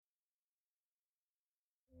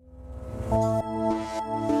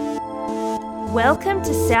Welcome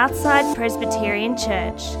to Southside Presbyterian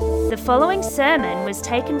Church. The following sermon was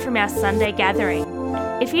taken from our Sunday gathering.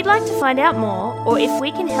 If you'd like to find out more, or if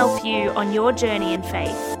we can help you on your journey in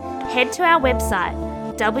faith, head to our website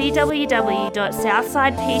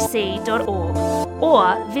www.southsidepc.org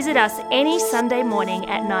or visit us any Sunday morning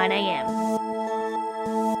at 9 a.m.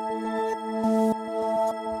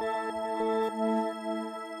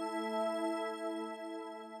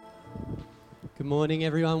 Good morning,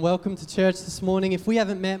 everyone. Welcome to church this morning. If we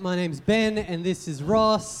haven't met, my name's Ben, and this is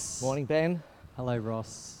Ross. Morning, Ben. Hello,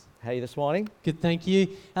 Ross. How are you this morning? Good, thank you.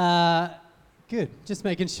 Good. Just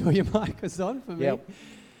making sure your mic was on for me. Yep.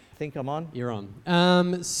 Think I'm on? You're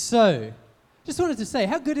on. So, just wanted to say,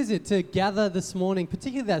 how good is it to gather this morning,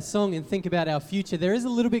 particularly that song, and think about our future? There is a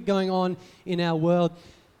little bit going on in our world.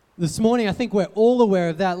 This morning, I think we're all aware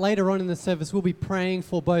of that. Later on in the service, we'll be praying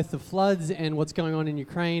for both the floods and what's going on in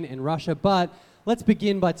Ukraine and Russia. But let's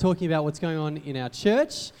begin by talking about what's going on in our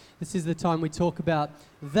church. This is the time we talk about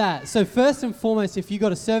that. So first and foremost, if you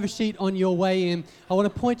got a service sheet on your way in, I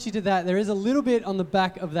want to point you to that. There is a little bit on the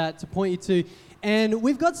back of that to point you to. And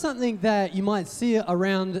we've got something that you might see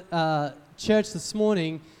around church this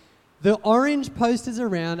morning. The orange posters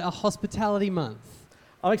around our Hospitality Month.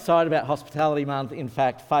 I'm excited about Hospitality Month. In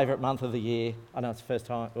fact, favourite month of the year. I know it's the first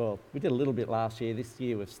time. Well, we did a little bit last year. This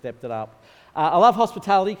year we've stepped it up. I love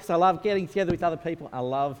hospitality because I love getting together with other people. I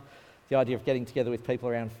love the idea of getting together with people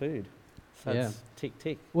around food. So Yeah. it's tick,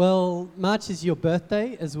 tick. Well, March is your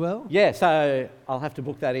birthday as well. Yeah, so I'll have to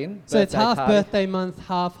book that in. So it's Birthday half party. birthday month,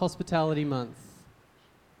 half hospitality month.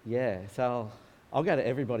 Yeah, so I'll go to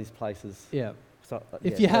everybody's places. Yeah. So,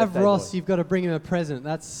 If yeah, you have birthday Ross, boy. you've got to bring him a present.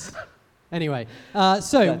 That's... Anyway,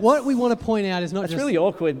 so what we want to point out is not It's just... really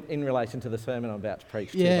awkward in relation to the sermon I'm about to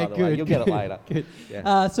preach Yeah, too, by the way. good, You'll get it good, later. Good.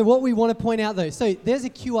 Yeah. So what we want to point out, though, so there's a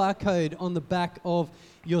QR code on the back of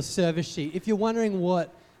your service sheet. If you're wondering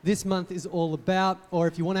what this month is all about, or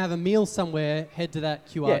if you want to have a meal somewhere, head to that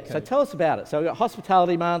QR code. So tell us about it. So we've got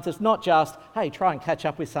Hospitality Month. It's not just, hey, try and catch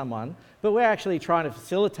up with someone, but we're actually trying to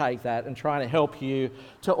facilitate that and trying to help you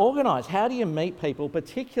to organise. How do you meet people,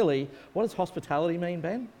 particularly, what does hospitality mean,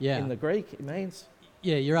 Ben? Yeah. In the Greek, it means...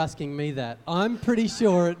 Yeah, you're asking me that. I'm pretty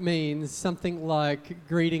sure it means something like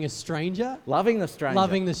greeting a stranger. Loving the stranger.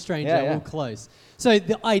 Loving the stranger, Yeah, yeah. all close. So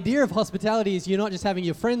the idea of hospitality is you're not just having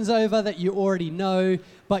your friends over that you already know,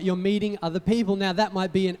 but you're meeting other people. Now that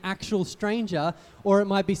might be an actual stranger, or it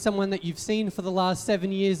might be someone that you've seen for the last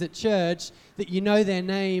 7 years at church, that you know their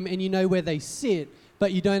name and you know where they sit,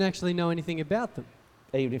 but you don't actually know anything about them.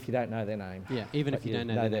 Even if you don't know their name. Yeah, even But if you don't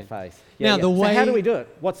know their name. face. Now, the way... So how do we do it?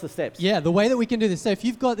 What's the steps? Yeah, the way that we can do this. So if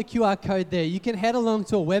you've got the QR code there, you can head along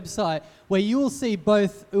to a website where you will see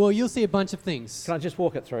you'll see a bunch of things. Can I just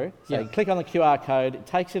walk it through? So Yeah. you click on the QR code. It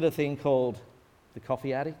takes you to a thing called the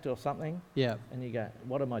Coffee Addict or something. Yeah. And you go,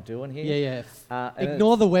 what am I doing here? Yeah. And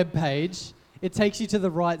Ignore the web page. It takes you to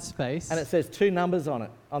the right space. And it says 2 numbers on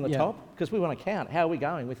it, on the Yeah. top, because we want to count. How are we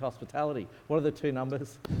going with hospitality? What are the 2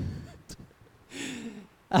 numbers?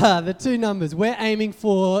 The 2 numbers. We're aiming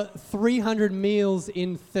for 300 meals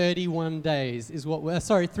in 31 days is what we're...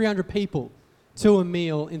 300 people to a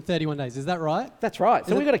meal in 31 days. Is that right? That's right.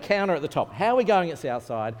 So Is we've got a counter at the top. How are we going at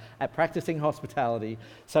Southside at practicing hospitality?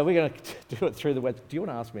 So we're going to do it through the web. Do you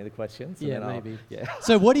want to ask me the questions? And Yeah, then I'll- maybe. Yeah.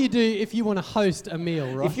 So what do you do if you want to host a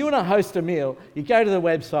meal, right? If you want to host a meal, you go to the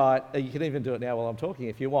website. You can even do it now while I'm talking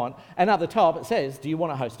if you want. And at the top it says, do you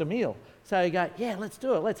want to host a meal? So you go, yeah, let's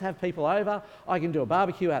do it. Let's have people over. I can do a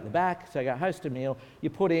barbecue out the back. So you go, host a meal.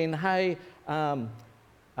 You put in, hey,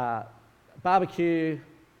 barbecue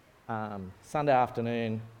Sunday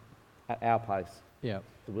afternoon at our place, Yeah.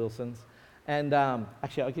 the Wilsons. And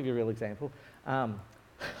actually, I'll give you a real example.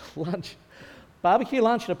 Barbecue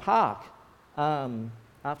lunch at a park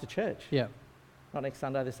after church. Yeah. Not next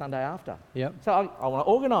Sunday, the Sunday after. Yeah. So I want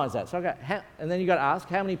to organise that. So I go, and then you've got to ask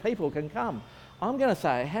how many people can come. I'm going to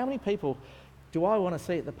say, how many people do I want to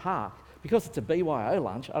see at the park? Because it's a BYO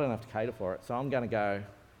lunch, I don't have to cater for it. So I'm going to go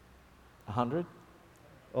 100.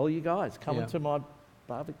 All you guys coming Yeah. to my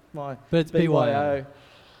But it's BYO.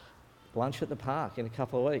 lunch at the park in a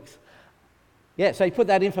couple of weeks. Yeah, so you put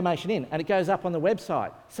that information in and it goes up on the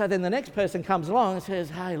website. So then the next person comes along and says,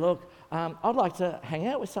 hey, look, I'd like to hang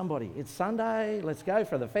out with somebody. It's Sunday, let's go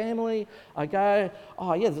for the family. I go,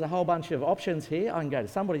 oh yeah, there's a whole bunch of options here. I can go to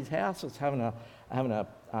somebody's house that's having a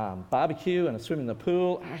barbecue and a swim in the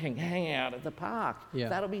pool. I can hang out at the park. Yeah.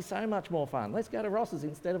 That'll be so much more fun. Let's go to Ross's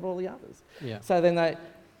instead of all the others. Yeah. So then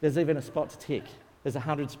there's even a spot to tick. There's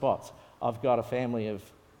 100 spots. I've got a family of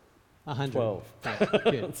 100. 12.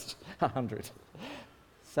 Good. It's 100.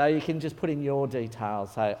 So you can just put in your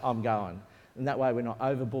details, say, I'm going. And that way we're not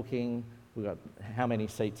overbooking, we've got how many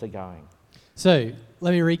seats are going. So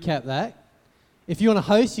let me recap that. If you want to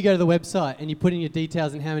host, you go to the website and you put in your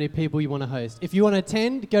details and how many people you want to host. If you want to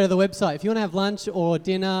attend, go to the website. If you want to have lunch or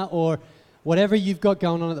dinner or whatever you've got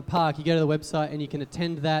going on at the park, you go to the website and you can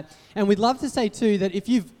attend that. And we'd love to say too that if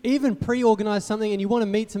you've even pre-organised something and you want to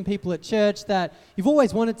meet some people at church that you've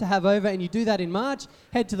always wanted to have over and you do that in March,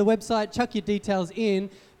 head to the website, chuck your details in,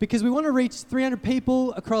 because we want to reach 300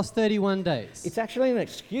 people across 31 days. It's actually an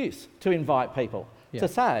excuse to invite people. Yeah. To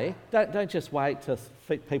say, don't just wait for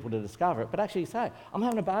people to discover it, but actually say, I'm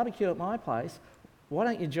having a barbecue at my place, why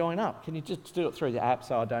don't you join up? Can you just do it through the app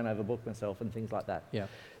so I don't overbook myself and things like that? Yeah.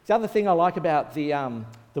 The other thing I like about the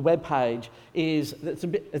web page is that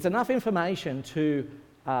it's enough information to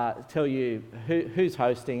tell you who's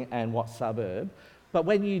hosting and what suburb, but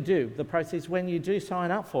when you do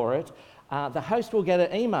sign up for it, the host will get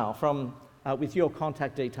an email from with your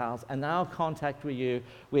contact details, and they'll contact with you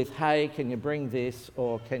with, hey, can you bring this,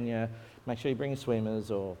 or can you make sure you bring swimmers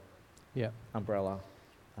or umbrella.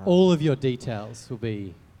 All of your details will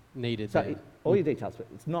be needed there. All your details, but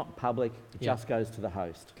it's not public, it Yeah. just goes to the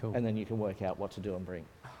host. Cool. And then you can work out what to do and bring.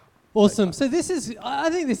 Awesome. So I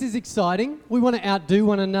think this is exciting. We want to outdo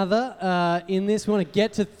one another in this. We want to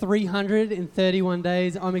get to 331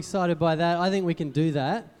 days. I'm excited by that. I think we can do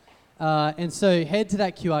that. And so head to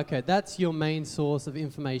that QR code. That's your main source of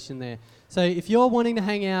information there. So if you're wanting to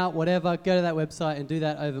hang out, whatever, go to that website and do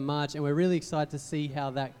that over March. And we're really excited to see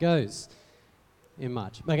how that goes in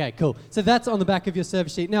March. Okay, cool. So that's on the back of your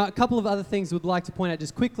service sheet. Now, a couple of other things we'd like to point out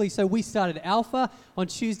just quickly. So we started Alpha on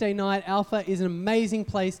Tuesday night. Alpha is an amazing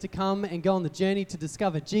place to come and go on the journey to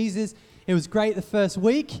discover Jesus. It was great the first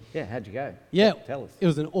week. Yeah, how'd you go? Yeah, Tell us. it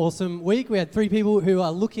was an awesome week. We had 3 people who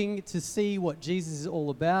are looking to see what Jesus is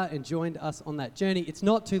all about and joined us on that journey. It's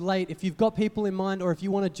not too late. If you've got people in mind or if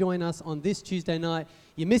you want to join us on this Tuesday night,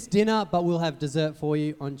 you missed dinner, but we'll have dessert for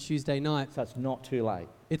you on Tuesday night. So it's not too late.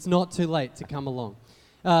 It's not too late to come along.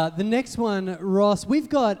 The next one, Ross, we've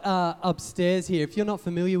got upstairs here. If you're not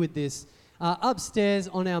familiar with this, upstairs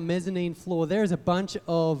on our mezzanine floor, there is a bunch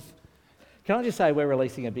of... Can I just say we're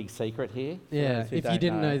releasing a big secret here? Yeah, if you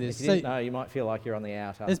didn't know this. If you didn't know, you might feel like you're on the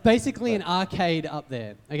outer. There's basically an arcade up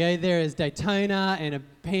there. Okay, there is Daytona and a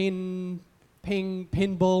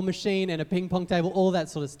pinball machine and a ping pong table, all that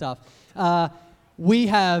sort of stuff. We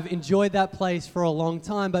have enjoyed that place for a long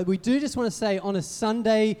time, but we do just want to say on a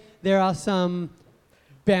Sunday there are some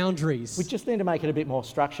boundaries. We just need to make it a bit more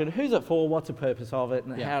structured. Who's it for? What's the purpose of it?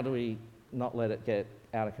 And Yeah. how do we not let it get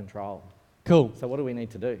out of control? Cool. So what do we need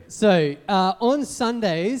to do? So on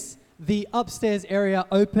Sundays, the upstairs area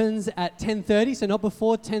opens at 10:30. So not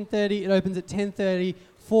before 10:30. It opens at 10:30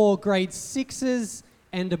 for grade 6s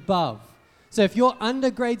and above. So if you're under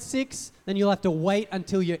grade 6, then you'll have to wait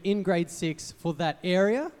until you're in grade 6 for that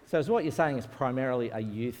area. So is what you're saying is primarily a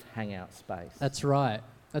youth hangout space. That's right.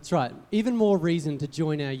 That's right. Even more reason to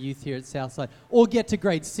join our youth here at Southside or get to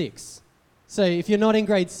grade 6. So if you're not in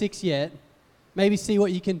grade 6 yet, maybe see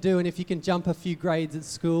what you can do, and if you can jump a few grades at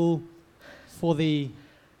school for the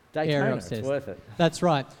area Daytona, upstairs. it's worth it. That's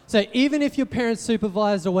right. So even if your parents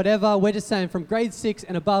supervised or whatever, we're just saying from grade 6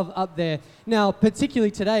 and above up there. Now,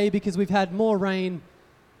 particularly today, because we've had more rain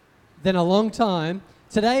than a long time,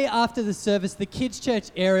 today after the service, the kids' church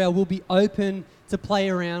area will be open to play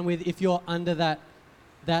around with if you're under that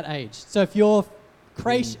age. So if you're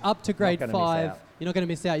creche up to grade 5, you're not going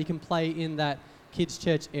to miss out. You can play in that kids'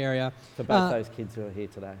 church area. For both those kids who are here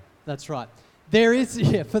today. That's right. There is,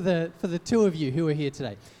 for the 2 of you who are here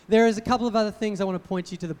today, there is a couple of other things I want to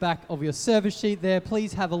point you to the back of your service sheet there.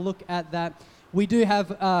 Please have a look at that. We do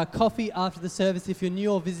have coffee after the service. If you're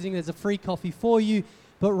new or visiting, there's a free coffee for you.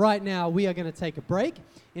 But right now, we are going to take a break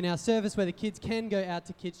in our service where the kids can go out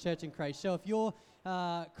to kids' church and creche. So if you're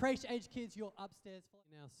creche-age kids, you're upstairs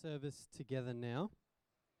in our service together now.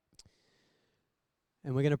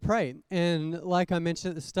 And we're going to pray. And like I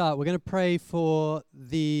mentioned at the start, we're going to pray for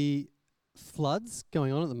the floods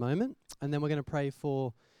going on at the moment. And then we're going to pray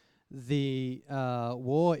for the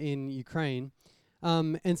war in Ukraine.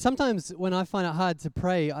 And sometimes when I find it hard to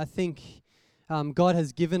pray, I think God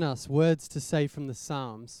has given us words to say from the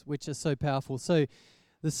Psalms, which are so powerful. So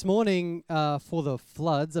this morning for the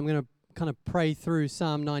floods, I'm going to kind of pray through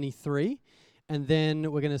Psalm 93. And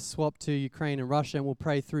then we're going to swap to Ukraine and Russia, and we'll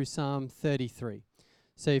pray through Psalm 33.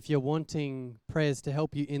 So if you're wanting prayers to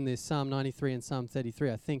help you in this, Psalm 93 and Psalm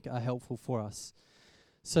 33, I think are helpful for us.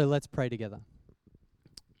 So let's pray together.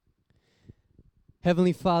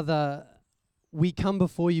 Heavenly Father, we come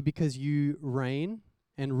before you because you reign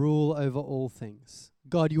and rule over all things.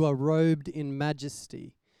 God, you are robed in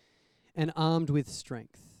majesty and armed with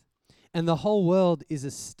strength. And the whole world is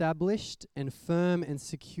established and firm and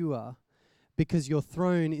secure because your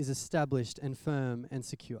throne is established and firm and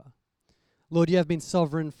secure. Lord, you have been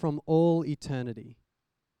sovereign from all eternity.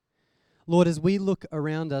 Lord, as we look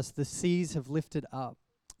around us, the seas have lifted up.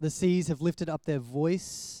 The seas have lifted up their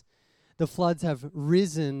voice. The floods have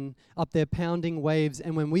risen up their pounding waves.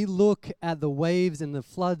 And when we look at the waves and the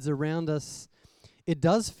floods around us, it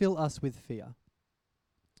does fill us with fear.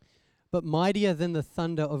 But mightier than the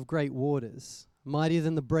thunder of great waters, mightier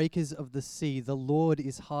than the breakers of the sea, the Lord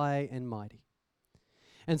is high and mighty.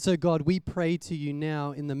 And so, God, we pray to you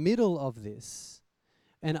now in the middle of this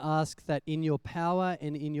and ask that in your power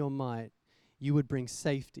and in your might, you would bring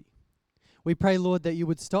safety. We pray, Lord, that you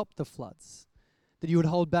would stop the floods, that you would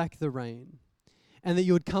hold back the rain, and that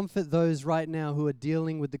you would comfort those right now who are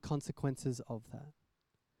dealing with the consequences of that.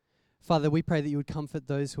 Father, we pray that you would comfort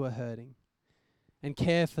those who are hurting and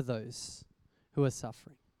care for those who are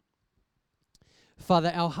suffering.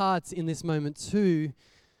 Father, our hearts in this moment too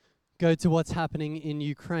go to what's happening in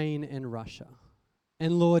Ukraine and Russia.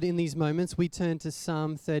 And Lord, in these moments, we turn to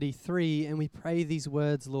Psalm 33 and we pray these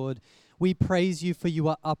words, Lord. We praise you for you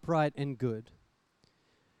are upright and good.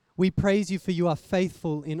 We praise you for you are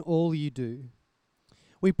faithful in all you do.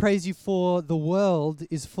 We praise you for the world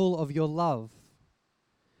is full of your love.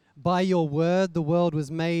 By your word, the world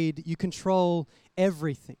was made. You control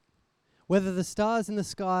everything. Whether the stars in the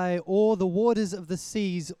sky or the waters of the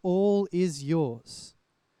seas, all is yours.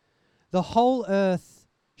 The whole earth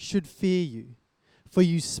should fear you, for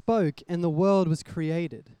you spoke and the world was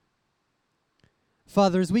created.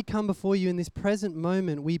 Father, as we come before you in this present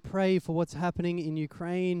moment, we pray for what's happening in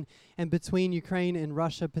Ukraine and between Ukraine and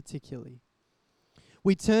Russia particularly.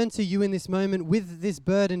 We turn to you in this moment with this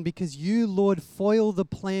burden because you, Lord, foil the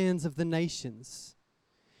plans of the nations.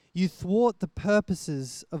 You thwart the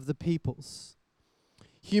purposes of the peoples.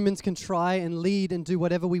 Humans can try and lead and do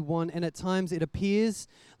whatever we want, and at times it appears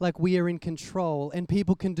like we are in control, and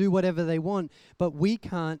people can do whatever they want, but we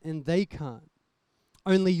can't and they can't.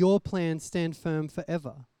 Only your plans stand firm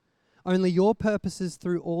forever. Only your purposes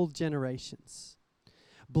through all generations.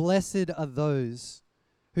 Blessed are those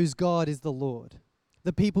whose God is the Lord,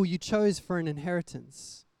 the people you chose for an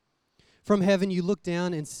inheritance. From heaven you look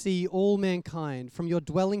down and see all mankind. From your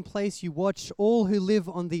dwelling place you watch all who live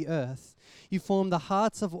on the earth. You form the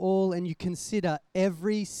hearts of all and you consider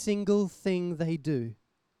every single thing they do.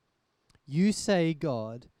 You say,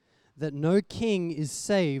 God, that no king is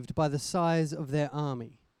saved by the size of their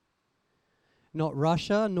army. Not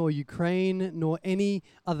Russia, nor Ukraine, nor any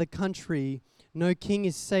other country. No king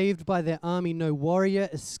is saved by their army. No warrior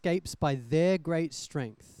escapes by their great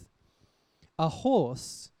strength. A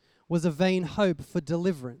horse was a vain hope for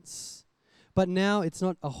deliverance. But now it's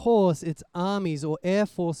not a horse, it's armies or air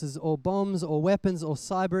forces or bombs or weapons or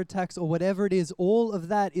cyber attacks or whatever it is. All of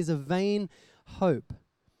that is a vain hope.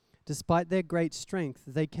 Despite their great strength,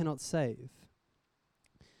 they cannot save.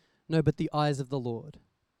 No, but the eyes of the Lord,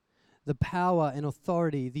 the power and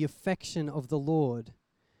authority, the affection of the Lord,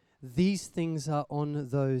 these things are on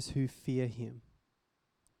those who fear him.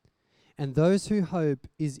 And those who hope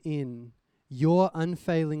is in your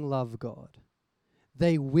unfailing love, God.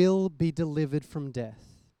 They will be delivered from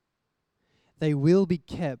death. They will be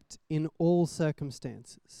kept in all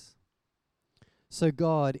circumstances. So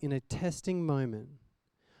God, in a testing moment,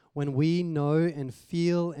 when we know and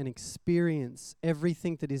feel and experience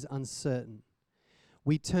everything that is uncertain,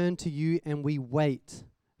 we turn to you and we wait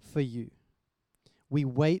for you. We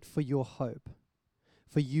wait for your hope,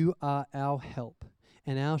 for you are our help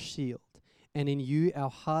and our shield, and in you our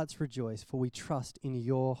hearts rejoice, for we trust in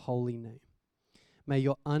your holy name. May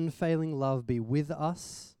your unfailing love be with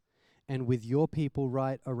us and with your people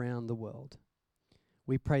right around the world.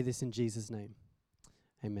 We pray this in Jesus' name.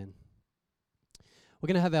 Amen. We're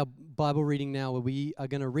going to have our Bible reading now where we are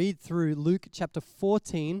going to read through Luke chapter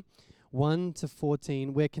 14, 1 to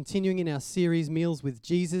 14. We're continuing in our series, Meals with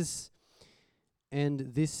Jesus, and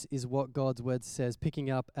this is what God's word says, picking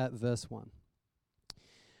up at verse 1.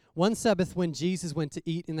 One Sabbath when Jesus went to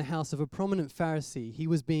eat in the house of a prominent Pharisee, he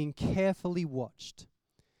was being carefully watched.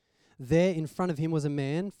 There in front of him was a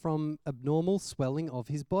man from abnormal swelling of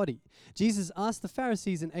his body. Jesus asked the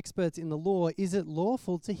Pharisees and experts in the law, is it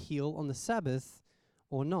lawful to heal on the Sabbath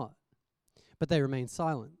or not? But they remained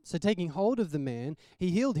silent. So taking hold of the man, he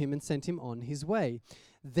healed him and sent him on his way.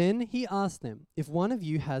 Then he asked them, if one of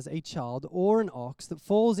you has a child or an ox that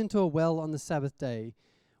falls into a well on the Sabbath day,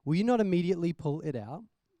 will you not immediately pull it out?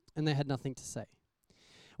 And they had nothing to say.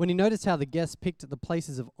 When he noticed how the guests picked the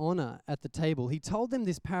places of honor at the table, he told them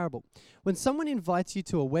this parable. When someone invites you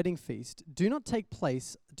to a wedding feast, do not take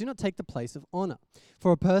the place of honor,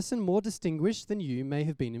 for a person more distinguished than you may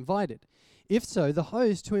have been invited. If so, the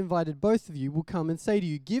host who invited both of you will come and say to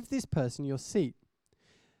you, "Give this person your seat."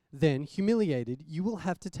 Then, humiliated, you will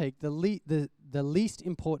have to take the least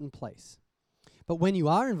important place. But when you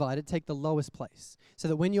are invited, take the lowest place, so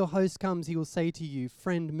that when your host comes, he will say to you,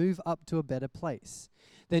 "Friend, move up to a better place."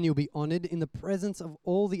 Then you'll be honored in the presence of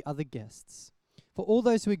all the other guests. For all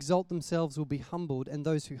those who exalt themselves will be humbled, and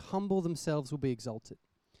those who humble themselves will be exalted.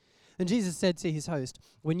 And Jesus said to his host,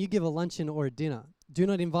 "When you give a luncheon or a dinner, do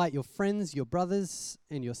not invite your friends, your brothers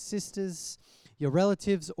and your sisters, your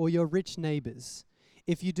relatives, or your rich neighbors.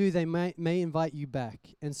 If you do, they may invite you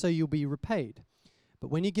back, and so you'll be repaid. But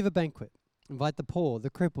when you give a banquet, invite the poor, the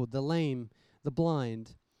crippled, the lame, the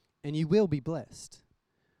blind, and you will be blessed.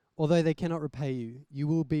 Although they cannot repay you, you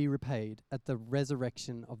will be repaid at the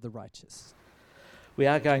resurrection of the righteous." We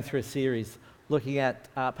are going through a series looking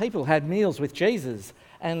at people who had meals with Jesus.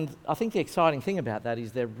 And I think the exciting thing about that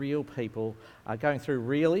is they're real people going through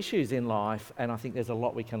real issues in life. And I think there's a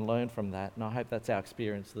lot we can learn from that. And I hope that's our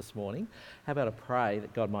experience this morning. How about I pray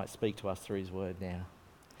that God might speak to us through his word now.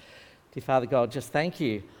 Dear Father God, just thank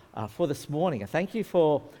you for this morning. I thank you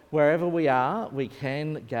for wherever we are, we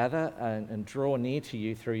can gather and draw near to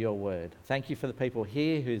you through your word. Thank you for the people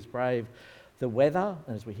here who's braved the weather,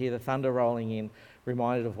 and as we hear the thunder rolling in,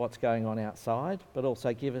 reminded of what's going on outside, but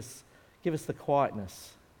also give us the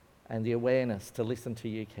quietness and the awareness to listen to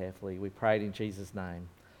you carefully. We pray it in Jesus' name.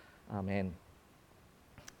 Amen.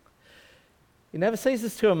 It never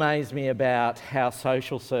ceases to amaze me about how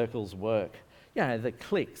social circles work. You know, the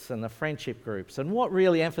cliques and the friendship groups. And what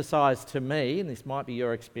really emphasised to me, and this might be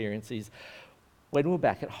your experience, is when we were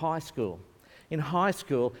back at high school. In high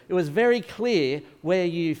school, it was very clear where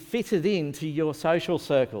you fitted into your social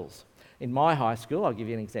circles. In my high school, I'll give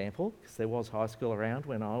you an example, because there was high school around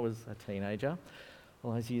when I was a teenager,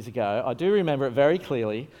 all those years ago. I do remember it very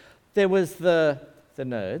clearly. There was the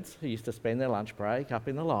nerds who used to spend their lunch break up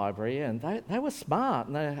in the library, and they were smart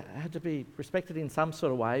and they had to be respected in some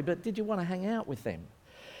sort of way, but did you want to hang out with them?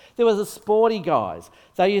 There was the sporty guys.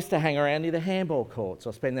 They used to hang around near the handball courts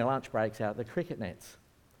or spend their lunch breaks out at the cricket nets.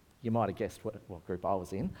 You might have guessed what group I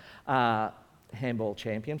was in. Handball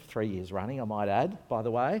champion for 3 years running, I might add, by the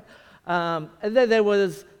way. And then there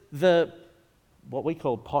was what we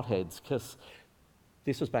called potheads, because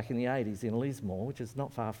this was back in the 80s in Lismore, which is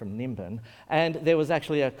not far from Nimbin, and there was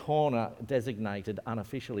actually a corner designated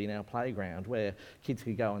unofficially in our playground where kids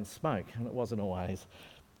could go and smoke, and it wasn't always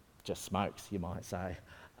just smokes, you might say.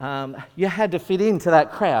 You had to fit into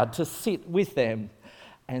that crowd to sit with them,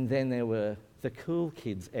 and then there were the cool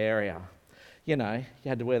kids area. You know, you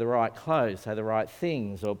had to wear the right clothes, say the right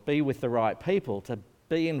things, or be with the right people to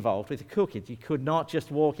be involved with the cool kids. You could not just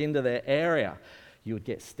walk into their area. You would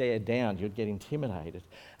get stared down, you would get intimidated,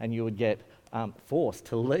 and you would get forced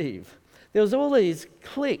to leave. There was all these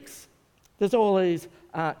cliques. There's all these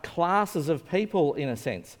classes of people, in a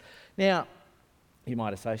sense. Now, you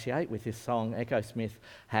might associate with this song Echo Smith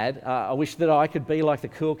had. I wish that I could be like the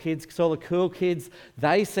cool kids, because all the cool kids,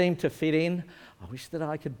 they seem to fit in. I wish that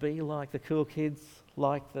I could be like the cool kids,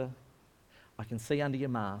 I can see under your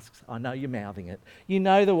masks. I know you're mouthing it. You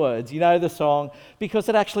know the words, you know the song, because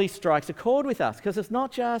it actually strikes a chord with us, because it's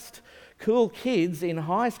not just cool kids in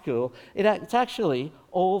high school, it's actually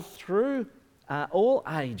all through all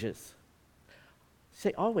ages.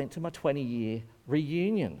 See, I went to my 20-year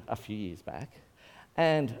reunion a few years back,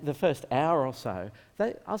 and the first hour or so,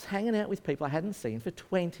 I was hanging out with people I hadn't seen for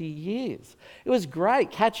 20 years. It was great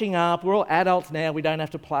catching up. We're all adults now. We don't have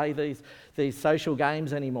to play these social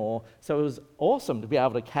games anymore. So it was awesome to be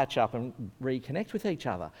able to catch up and reconnect with each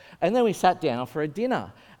other. And then we sat down for a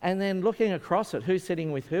dinner. And then looking across at who's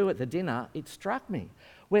sitting with who at the dinner, it struck me.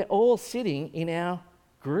 We're all sitting in our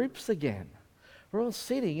groups again. We're all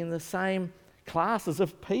sitting in the same classes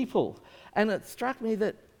of people. And it struck me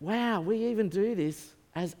that, wow, we even do this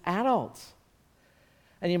as adults.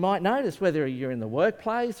 And you might notice, whether you're in the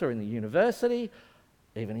workplace or in the university,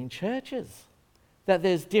 even in churches, that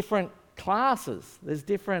there's different classes, there's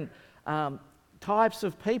different types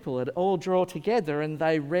of people that all draw together and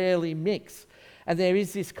they rarely mix. And there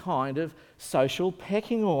is this kind of social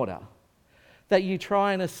pecking order that you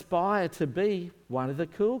try and aspire to be one of the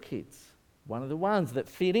cool kids. One of the ones that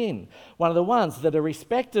fit in, one of the ones that are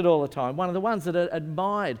respected all the time, one of the ones that are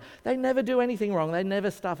admired. They never do anything wrong, they never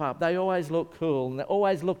stuff up, they always look cool and they're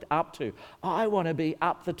always looked up to. I want to be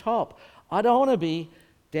up the top. I don't want to be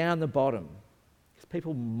down the bottom, Because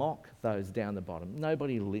people mock those down the bottom.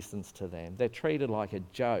 Nobody listens to them. They're treated like a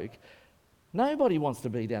joke. Nobody wants to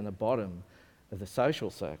be down the bottom of the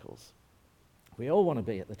social circles. We all want to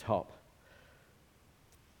be at the top.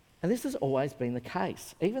 And this has always been the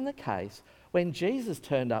case. Even the case when Jesus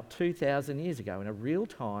turned up 2,000 years ago in a real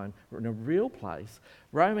time, in a real place,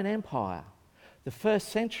 Roman Empire, the first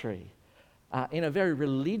century, in a very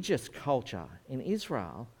religious culture in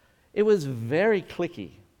Israel, it was very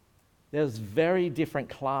cliquey. There was very different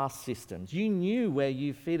class systems. You knew where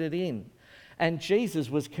you fitted in. And Jesus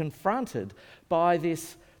was confronted by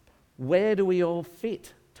this where do we all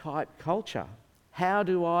fit type culture. How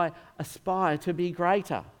do I aspire to be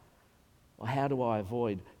greater? Or how do I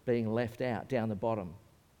avoid being left out down the bottom?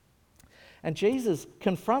 And Jesus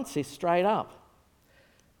confronts this straight up.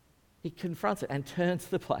 He confronts it and turns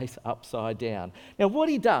the place upside down. Now, what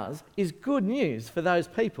he does is good news for those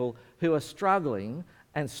people who are struggling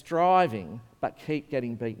and striving but keep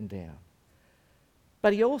getting beaten down.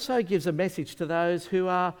 But he also gives a message to those who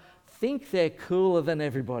think they're cooler than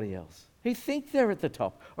everybody else, who think they're at the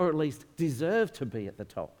top, or at least deserve to be at the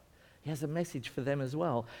top. He has a message for them as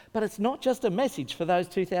well. But it's not just a message for those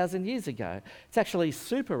 2,000 years ago. It's actually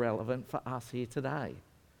super relevant for us here today,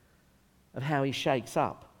 of how he shakes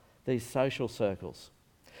up these social circles.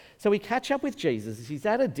 So we catch up with Jesus. He's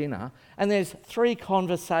at a dinner, and there's 3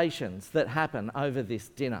 conversations that happen over this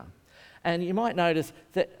dinner. And you might notice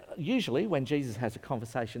that usually when Jesus has a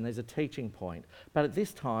conversation, there's a teaching point. But at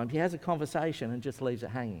this time, he has a conversation and just leaves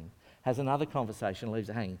it hanging. Has another conversation, leaves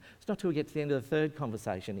it hanging. It's not till we get to the end of the 3rd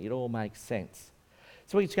conversation it all makes sense.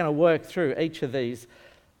 So we're just going to work through each of these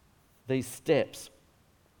steps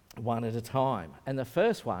one at a time. And the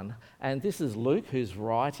first one, and this is Luke who's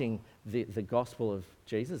writing the Gospel of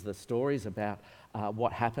Jesus, the stories about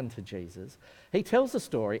what happened to Jesus. He tells the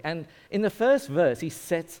story, and in the first verse he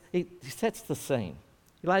sets the scene.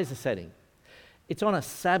 He lays the setting. It's on a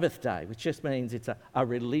Sabbath day, which just means it's a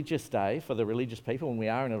religious day for the religious people, and we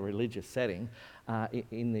are in a religious setting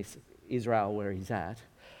in this Israel where he's at.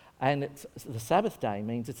 And the Sabbath day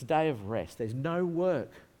means it's a day of rest. There's no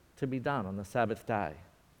work to be done on the Sabbath day.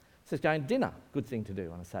 So it's going dinner, good thing to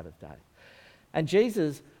do on a Sabbath day. And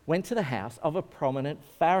Jesus went to the house of a prominent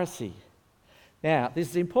Pharisee. Now, this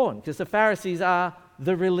is important because the Pharisees are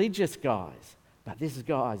the religious guys. But this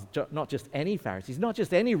guy's not just any Pharisee. He's not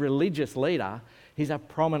just any religious leader. He's a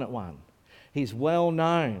prominent one. He's well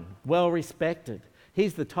known, well respected.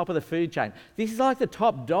 He's the top of the food chain. This is like the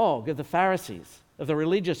top dog of the Pharisees, of the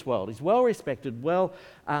religious world. He's well respected, well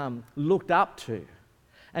looked up to.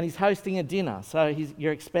 And he's hosting a dinner, so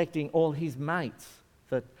you're expecting all his mates.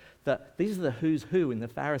 These are the who's who in the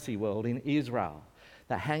Pharisee world in Israel.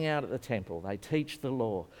 They hang out at the temple. They teach the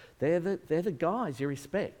law. They're the guys you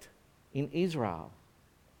respect in Israel.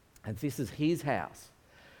 And this is his house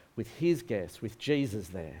with his guests, with Jesus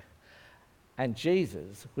there. And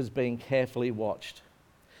Jesus was being carefully watched.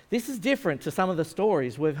 This is different to some of the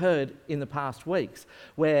stories we've heard in the past weeks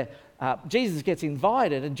where Jesus gets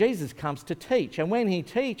invited and Jesus comes to teach. And when he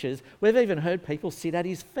teaches, we've even heard people sit at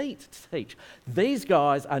his feet to teach. These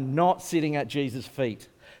guys are not sitting at Jesus' feet.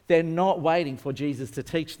 They're not waiting for Jesus to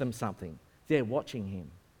teach them something. They're watching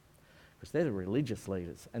him because they're the religious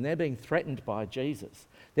leaders and they're being threatened by Jesus.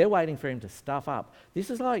 They're waiting for him to stuff up. This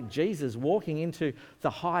is like Jesus walking into the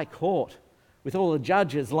high court with all the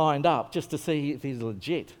judges lined up just to see if he's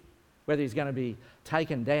legit, whether he's going to be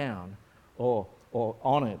taken down or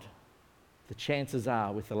honoured. The chances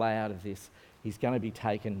are, with the layout of this, he's going to be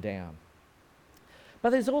taken down. But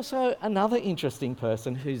there's also another interesting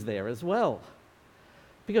person who's there as well,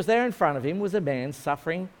 because there in front of him was a man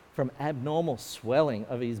suffering from abnormal swelling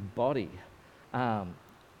of his body.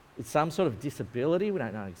 It's some sort of disability. We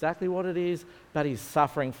don't know exactly what it is, but he's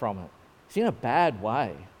suffering from it. He's in a bad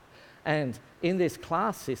way. And in this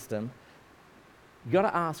class system, you've got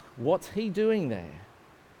to ask, what's he doing there?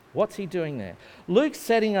 What's he doing there? Luke's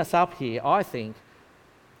setting us up here, I think,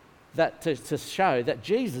 that to show that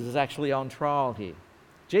Jesus is actually on trial here.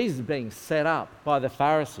 Jesus is being set up by the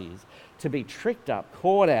Pharisees to be tricked up,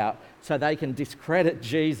 caught out, so they can discredit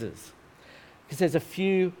Jesus. Because there's a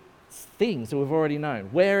few things that we've already known.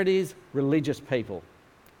 Where it is, religious people.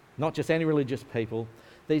 Not just any religious people.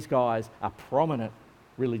 These guys are prominent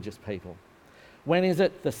religious people. When is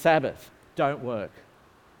it? The Sabbath. Don't work.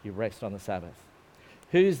 You rest on the Sabbath.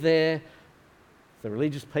 Who's there? The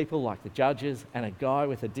religious people like the judges and a guy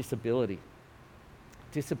with a disability.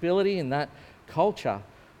 Disability in that culture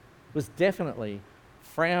was definitely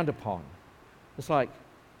frowned upon. It's like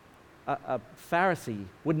a Pharisee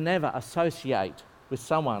would never associate with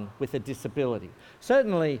someone with a disability.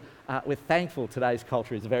 Certainly, we're thankful today's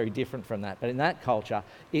culture is very different from that, but in that culture,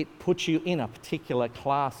 it puts you in a particular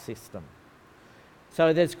class system.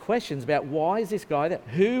 So there's questions about why is this guy there?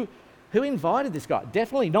 Who invited this guy?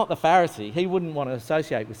 Definitely not the Pharisee. He wouldn't want to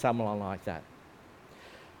associate with someone like that.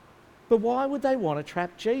 But why would they want to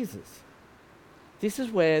trap Jesus? This is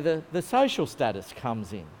where the social status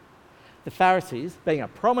comes in. The Pharisees, being a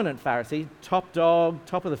prominent Pharisee, top dog,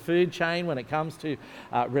 top of the food chain when it comes to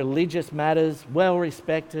religious matters, well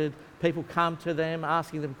respected, people come to them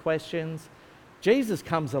asking them questions. Jesus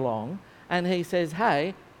comes along and he says,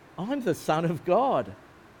 hey, I'm the Son of God.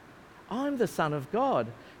 I'm the Son of God.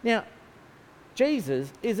 Now,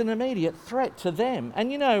 Jesus is an immediate threat to them. And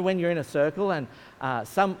you know, when you're in a circle and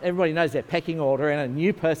everybody knows their pecking order and a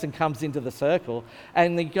new person comes into the circle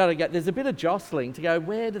and there's a bit of jostling to go,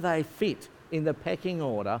 where do they fit in the pecking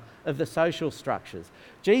order of the social structures?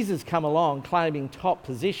 Jesus come along claiming top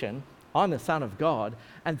position, I'm the Son of God,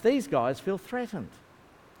 and these guys feel threatened.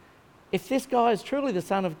 If this guy is truly the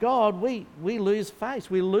Son of God, we lose face,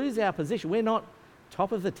 we lose our position. We're not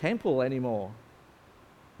top of the temple anymore.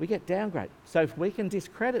 We get downgraded. So if we can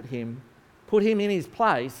discredit him, put him in his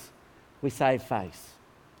place, we save face.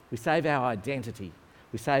 We save our identity.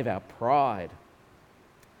 We save our pride.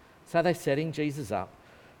 So they're setting Jesus up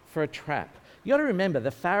for a trap. You've got to remember, the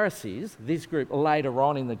Pharisees, this group later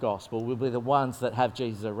on in the gospel, will be the ones that have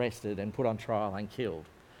Jesus arrested and put on trial and killed.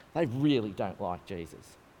 They really don't like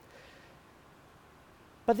Jesus.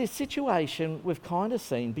 But this situation we've kind of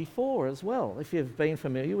seen before as well. If you've been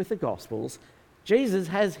familiar with the Gospels, Jesus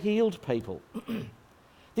has healed people.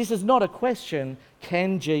 This is not a question,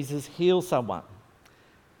 can Jesus heal someone?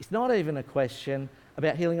 It's not even a question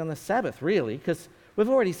about healing on the Sabbath, really, because we've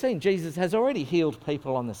already seen Jesus has already healed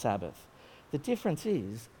people on the Sabbath. The difference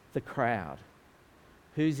is the crowd.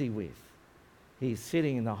 Who's he with? He's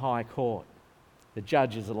sitting in the high court. The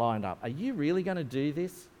judges are lined up. Are you really going to do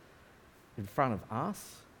this in front of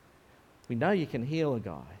us? We know you can heal a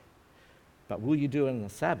guy, but will you do it on the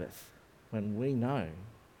Sabbath? When we know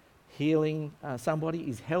healing somebody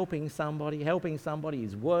is helping somebody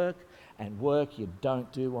is work, and work you don't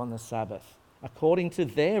do on the Sabbath. According to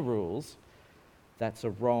their rules, that's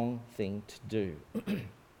a wrong thing to do.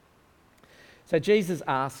 So Jesus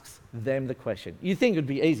asks them the question. You think it would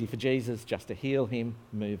be easy for Jesus just to heal him,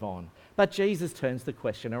 move on. But Jesus turns the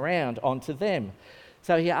question around onto them.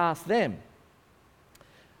 So he asks them,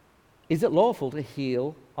 is it lawful to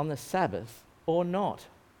heal on the Sabbath or not?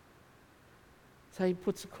 So he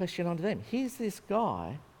puts the question onto them. Here's this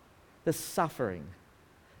guy that's suffering.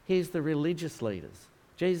 Here's the religious leaders.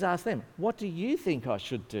 Jesus asked them, what do you think I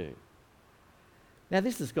should do? Now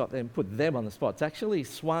this has put them on the spot. It's actually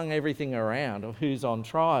swung everything around of who's on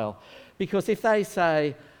trial. Because if they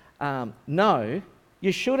say, no,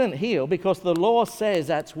 you shouldn't heal because the law says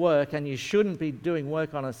that's work and you shouldn't be doing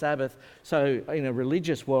work on a Sabbath, so in a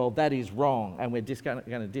religious world that is wrong and we're just going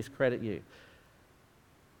to discredit you.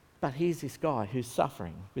 But here's this guy who's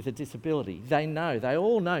suffering with a disability. They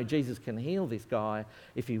all know Jesus can heal this guy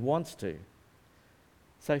if he wants to.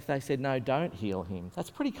 So if they said, no, don't heal him,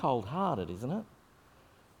 that's pretty cold-hearted, isn't it?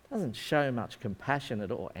 Doesn't show much compassion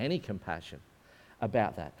at all, any compassion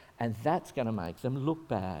about that. And that's going to make them look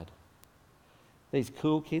bad. These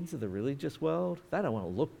cool kids of the religious world, they don't want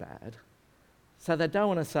to look bad. So they don't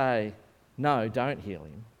want to say, no, don't heal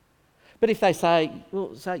him. But if they say,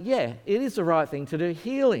 yeah, it is the right thing to do,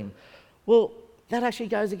 heal him. Well, that actually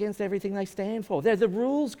goes against everything they stand for. They're the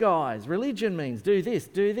rules guys. Religion means do this,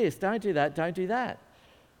 don't do that, don't do that.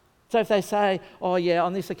 So if they say, oh yeah,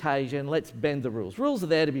 on this occasion, let's bend the rules. Rules are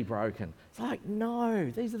there to be broken. It's like, no,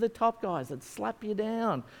 these are the top guys that slap you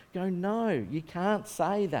down. Go, no, you can't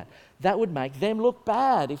say that. That would make them look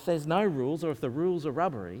bad if there's no rules or if the rules are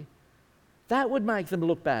rubbery. That would make them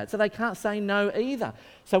look bad. So they can't say no either.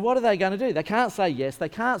 So what are they going to do? They can't say yes. They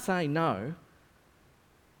can't say no.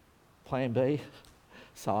 Plan B,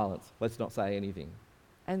 silence. Let's not say anything.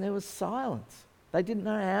 And there was silence. They didn't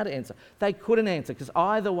know how to answer. They couldn't answer because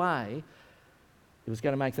either way, it was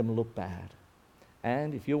going to make them look bad.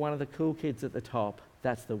 And if you're one of the cool kids at the top,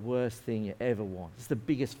 that's the worst thing you ever want. It's the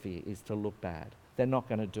biggest fear, is to look bad. They're not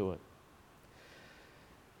going to do it.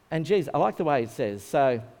 And Jesus, I like the way it says,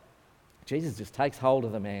 so Jesus just takes hold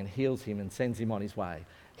of the man, heals him, and sends him on his way.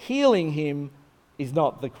 Healing him is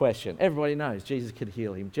not the question. Everybody knows Jesus could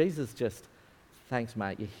heal him. Jesus just, thanks,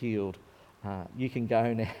 mate, you're healed. You can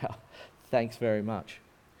go now. Thanks very much.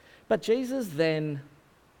 But Jesus then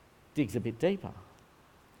digs a bit deeper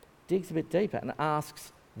and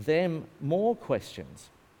asks them more questions.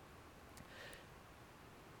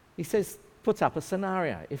 He says, puts up a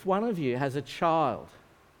scenario. If one of you has a child,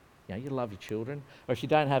 you love your children, or if you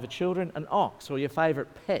don't have a children, an ox or your favourite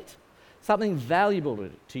pet, something valuable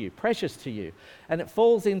to you, precious to you, and it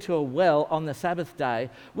falls into a well on the Sabbath day,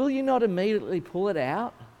 will you not immediately pull it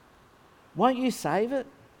out? Won't you save it?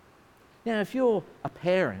 Now, if you're a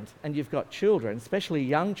parent and you've got children, especially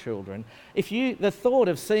young children, the thought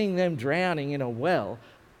of seeing them drowning in a well,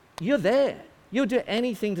 you're there. You'll do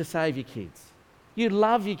anything to save your kids. You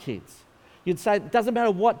love your kids. You'd say, it doesn't matter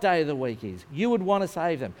what day of the week is, you would want to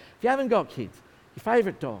save them. If you haven't got kids, your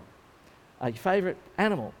favourite dog, your favourite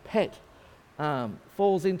animal, pet,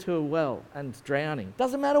 falls into a well and drowning.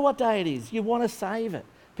 Doesn't matter what day it is, you want to save it.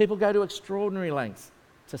 People go to extraordinary lengths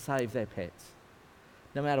to save their pets,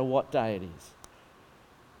 no matter what day it is.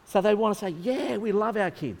 So they want to say, yeah, we love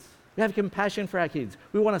our kids. We have compassion for our kids.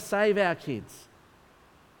 We want to save our kids.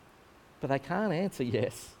 But they can't answer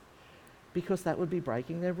yes, because that would be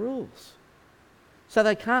breaking their rules. So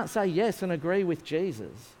they can't say yes and agree with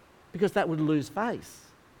Jesus, because that would lose face.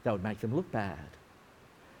 That would make them look bad.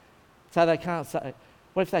 So they can't say,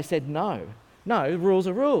 what if they said no? No, rules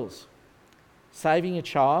are rules. Saving a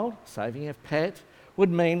child, saving a pet, would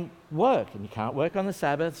mean work, and you can't work on the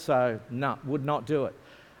Sabbath, so no, would not do it.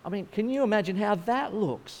 I mean, can you imagine how that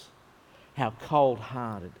looks? How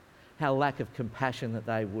cold-hearted, how lack of compassion that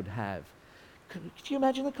they would have. Could you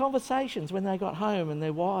imagine the conversations when they got home and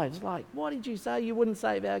their wives, like, what did you say you wouldn't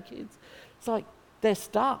save our kids? It's like they're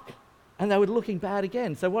stuck, and they were looking bad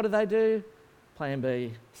again. So what do? Plan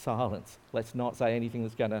B, silence. Let's not say anything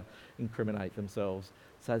that's going to incriminate themselves.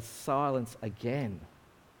 So silence again.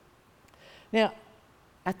 Now,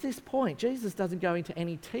 at this point, Jesus doesn't go into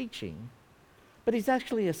any teaching, but he's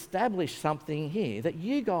actually established something here that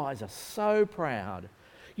you guys are so proud.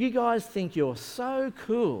 You guys think you're so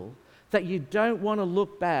cool that you don't want to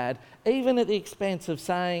look bad, even at the expense of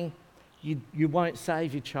saying you won't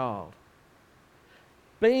save your child.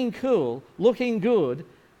 Being cool, looking good,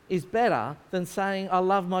 is better than saying, I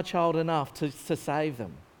love my child enough to save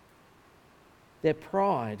them. Their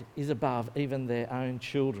pride is above even their own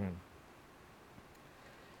children.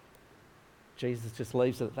 Jesus just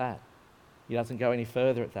leaves it at that. He doesn't go any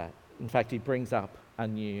further at that. In fact, he brings up a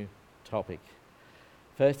new topic.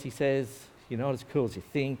 First he says, you're not as cool as you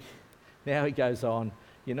think. Now he goes on,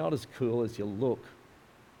 you're not as cool as you look.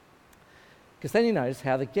 Because then you notice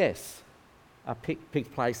how the guests are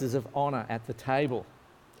picked places of honour at the table.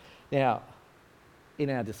 Now,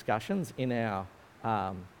 in our discussions, in our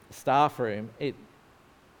staff room, it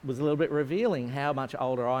was a little bit revealing how much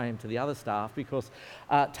older I am to the other staff, because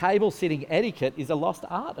table sitting etiquette is a lost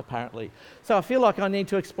art, apparently. So I feel like I need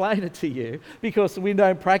to explain it to you, because we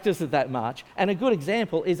don't practice it that much. And a good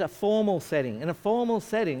example is a formal setting. In a formal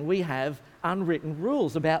setting, we have unwritten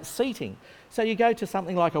rules about seating. So you go to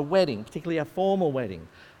something like a wedding, particularly a formal wedding.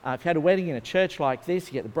 If you had a wedding in a church like this,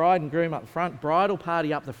 you get the bride and groom up the front, bridal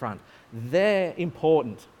party up the front. They're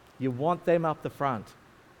important. You want them up the front.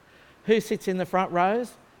 Who sits in the front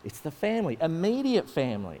rows? It's the family, immediate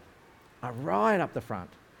family, are right up the front.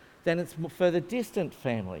 Then it's further distant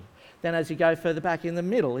family. Then as you go further back in the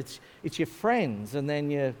middle, it's your friends, and then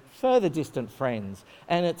your further distant friends.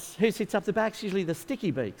 And it's who sits up the back? It's usually the sticky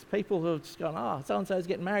beaks, people who have just gone, oh, so-and-so's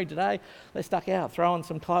getting married today, let's duck out, throw on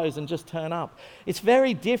some clothes and just turn up. It's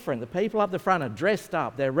very different. The people up the front are dressed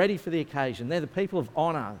up, they're ready for the occasion, they're the people of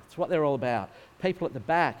honour, that's what they're all about. People at the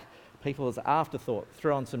back, people as afterthought,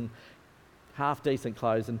 throw on some half-decent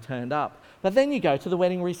clothes and turned up. But then you go to the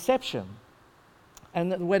wedding reception.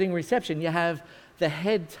 And at the wedding reception, you have the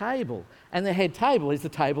head table. And the head table is the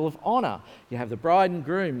table of honour. You have the bride and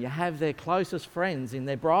groom. You have their closest friends in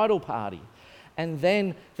their bridal party. And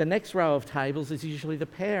then the next row of tables is usually the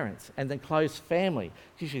parents and the close family,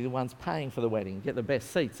 usually the ones paying for the wedding. You get the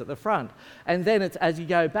best seats at the front. And then it's, as you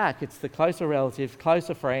go back, it's the closer relatives,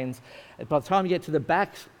 closer friends. By the time you get to the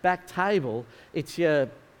back table, it's your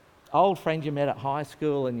old friend you met at high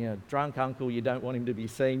school and your drunk uncle, you don't want him to be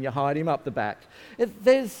seen, you hide him up the back.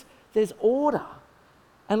 There's order.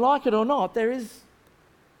 And like it or not, there is,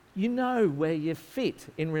 you know where you fit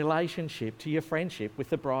in relationship to your friendship with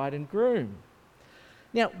the bride and groom.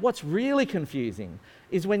 Now, what's really confusing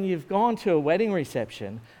is when you've gone to a wedding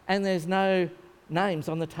reception and there's no names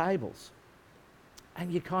on the tables.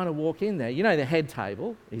 And you kind of walk in there. You know the head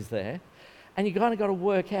table is there. And you kind of got to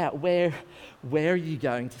work out where are you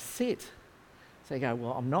going to sit. So you go,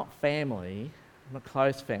 well, I'm not family, I'm not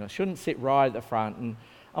close family. I shouldn't sit right at the front, and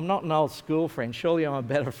I'm not an old school friend. Surely I'm a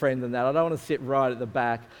better friend than that. I don't want to sit right at the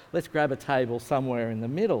back. Let's grab a table somewhere in the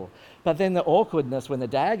middle. But then the awkwardness when the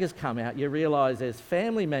daggers come out, you realise there's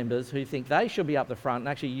family members who think they should be up the front, and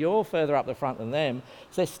actually you're further up the front than them,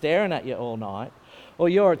 so they're staring at you all night. Or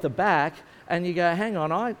you're at the back, and you go, hang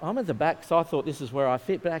on, I'm at the back, so I thought this is where I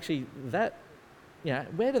fit, but actually that,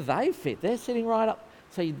 where do they fit? They're sitting right up.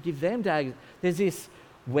 So you give them daggers. There's this,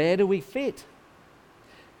 where do we fit?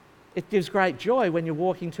 It gives great joy when you're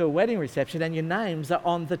walking to a wedding reception and your names are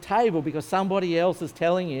on the table because somebody else is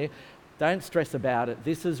telling you, don't stress about it,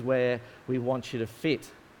 this is where we want you to fit.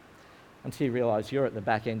 Until you realise you're at the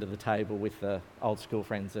back end of the table with the old school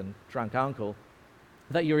friends and drunk uncle,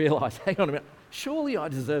 that you realise, hang on a minute, surely I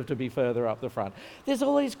deserve to be further up the front. There's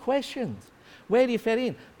all these questions. Where do you fit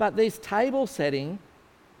in? But this table setting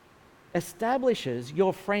establishes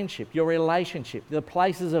your friendship, your relationship, the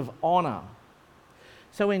places of honour.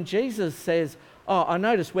 So when Jesus says, oh, I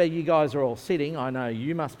notice where you guys are all sitting, I know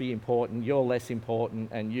you must be important, you're less important,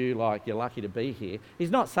 and you're lucky to be here.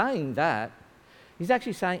 He's not saying that. He's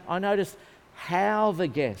actually saying, I notice how the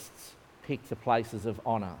guests pick the places of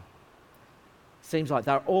honour. Seems like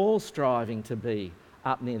they're all striving to be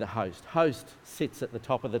up near the host. Host sits at the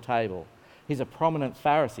top of the table. He's a prominent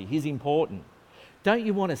Pharisee. He's important. Don't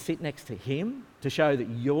you want to sit next to him to show that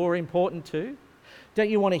you're important too? Don't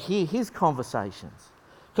you want to hear his conversations?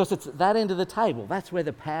 Because it's at that end of the table. That's where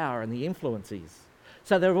the power and the influence is.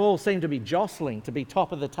 So they all seem to be jostling to be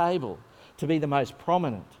top of the table, to be the most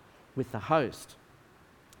prominent with the host.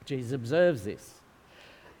 Jesus observes this.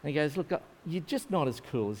 And he goes, look, you're just not as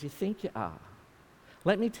cool as you think you are.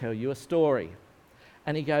 Let me tell you a story.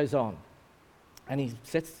 And he goes on. And he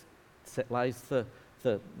lays the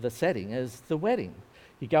setting as the wedding.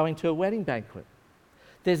 You go into a wedding banquet.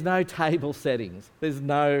 There's no table settings. There's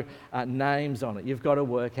no names on it. You've got to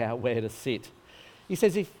work out where to sit. He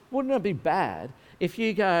says, wouldn't it be bad if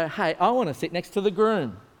you go, hey, I want to sit next to the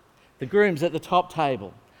groom. The groom's at the top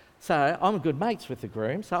table. So I'm good mates with the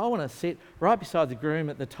groom, so I want to sit right beside the groom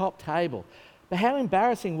at the top table. But how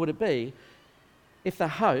embarrassing would it be if the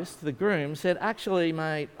host, the groom, said, actually,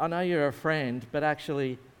 mate, I know you're a friend, but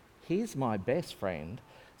actually, he's my best friend,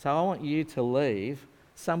 so I want you to leave.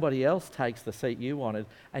 Somebody else takes the seat you wanted,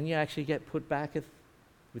 and you actually get put back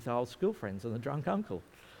with the old school friends and the drunk uncle.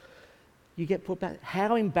 You get put back.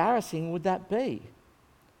 How embarrassing would that be?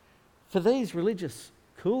 For these religious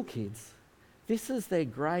cool kids, this is their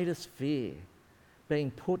greatest fear,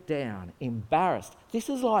 being put down, embarrassed. This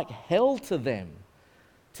is like hell to them,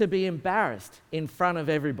 to be embarrassed in front of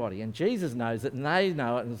everybody. And Jesus knows it, and they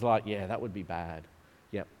know it, and it's like, yeah, that would be bad.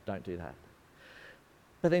 Yep, don't do that.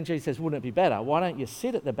 But then Jesus says, wouldn't it be better? Why don't you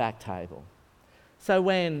sit at the back table? So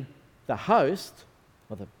when the host,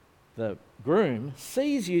 or the groom,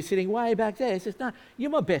 sees you sitting way back there, he says, no,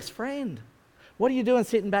 you're my best friend. What are you doing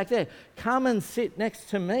sitting back there? Come and sit next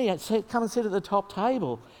to me. Come and sit at the top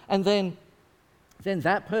table. And then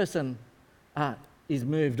that person is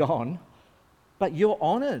moved on, but you're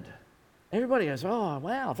honoured. Everybody goes, oh,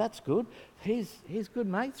 wow, that's good. He's good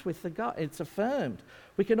mates with the guy. It's affirmed.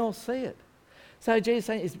 We can all see it. So Jesus is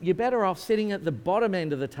saying, you're better off sitting at the bottom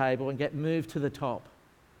end of the table and get moved to the top.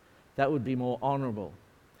 That would be more honourable.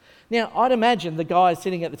 Now, I'd imagine the guy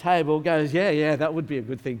sitting at the table goes, yeah, that would be a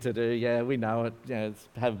good thing to do. Yeah, we know it. Let's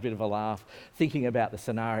have a bit of a laugh thinking about the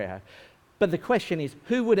scenario. But the question is,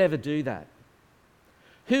 who would ever do that?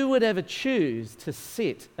 Who would ever choose to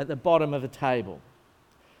sit at the bottom of a table?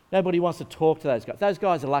 Nobody wants to talk to those guys. Those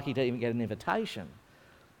guys are lucky to even get an invitation,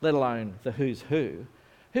 let alone the who's who.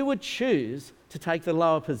 Who would choose to take the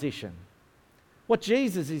lower position? What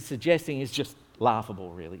Jesus is suggesting is just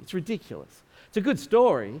laughable, really. It's ridiculous. It's a good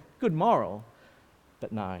story, good moral,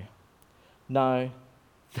 but no,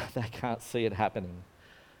 they can't see it happening.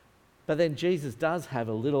 But then Jesus does have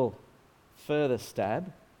a little further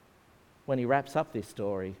stab when he wraps up this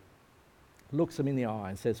story, looks them in the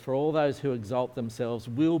eye and says, for all those who exalt themselves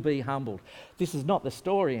will be humbled. This is not the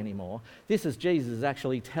story anymore. This is Jesus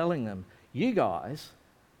actually telling them, you guys,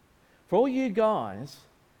 for all you guys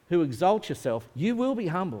who exalt yourself, you will be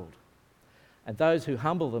humbled. And those who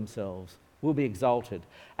humble themselves will be exalted.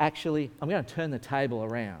 Actually, I'm going to turn the table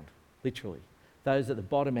around, literally. Those at the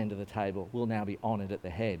bottom end of the table will now be honoured at the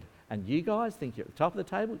head. And you guys think you're at the top of the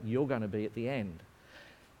table, you're going to be at the end.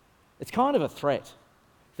 It's kind of a threat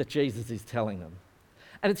that Jesus is telling them.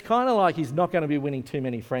 And it's kind of like he's not going to be winning too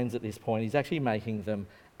many friends at this point. He's actually making them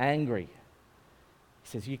angry. He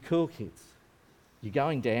says, you cool kids, you're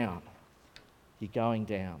going down. You're going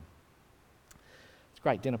down. It's a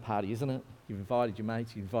great dinner party, isn't it? You've invited your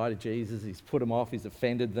mates, you've invited Jesus, he's put them off, he's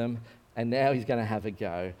offended them, and now he's going to have a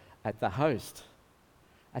go at the host.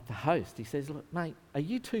 at the host. He says, look, mate, are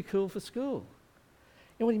you too cool for school?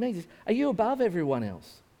 And what he means is, are you above everyone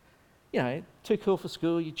else? You know, too cool for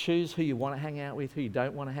school, you choose who you want to hang out with, who you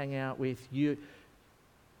don't want to hang out with. You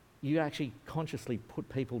actually consciously put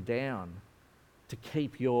people down to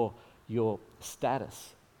keep your status,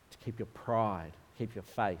 to keep your pride, keep your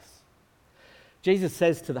face. Jesus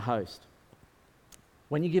says to the host,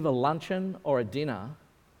 when you give a luncheon or a dinner,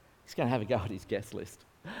 he's going to have a go at his guest list,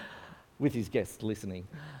 with his guests listening.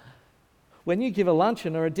 When you give a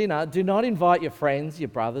luncheon or a dinner, do not invite your friends, your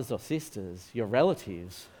brothers or sisters, your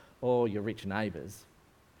relatives, or your rich neighbours.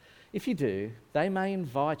 If you do, they may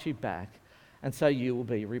invite you back, and so you will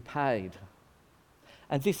be repaid.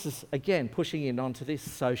 And this is, again, pushing in onto this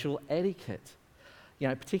social etiquette. You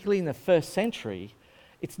know, particularly in the first century,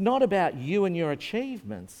 it's not about you and your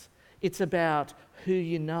achievements, it's about who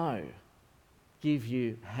you know,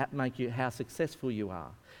 make you how successful you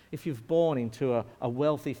are. If you've born into a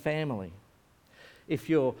wealthy family, if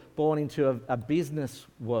you're born into a business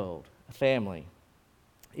world, a family,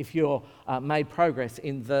 if you're made progress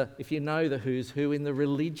if you know the who's who in the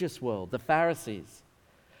religious world, the Pharisees,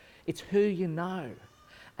 it's who you know,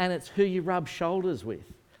 and it's who you rub shoulders with,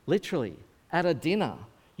 literally, at a dinner.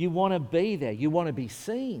 You want to be there. You want to be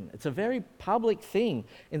seen. It's a very public thing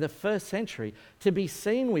in the first century to be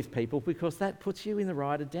seen with people, because that puts you in the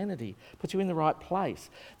right identity, puts you in the right place.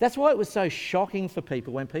 That's why it was so shocking for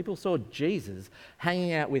people when people saw Jesus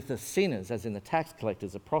hanging out with the sinners, as in the tax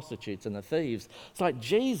collectors, the prostitutes and the thieves. It's like,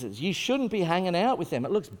 Jesus, you shouldn't be hanging out with them.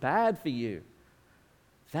 It looks bad for you.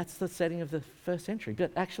 That's the setting of the first century.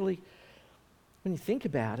 But actually, when you think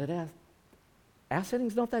about it, our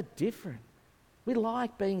setting's not that different. We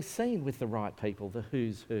like being seen with the right people, the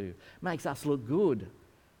who's who. Makes us look good.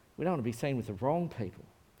 We don't want to be seen with the wrong people,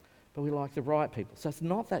 but we like the right people. So it's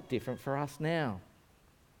not that different for us now.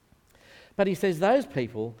 But he says those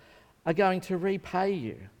people are going to repay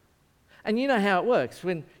you. And you know how it works.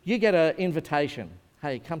 When you get an invitation,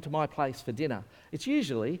 hey, come to my place for dinner, it's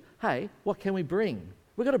usually, hey, what can we bring?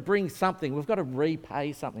 We've got to bring something. We've got to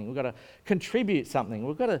repay something. We've got to contribute something.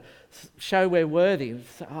 We've got to show we're worthy.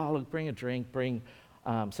 Oh, look, bring a drink, bring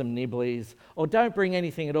some nibblies. Or don't bring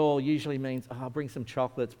anything at all usually means, oh, bring some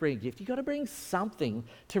chocolates, bring a gift. You've got to bring something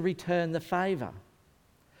to return the favour.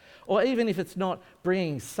 Or even if it's not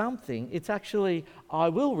bringing something, it's actually, I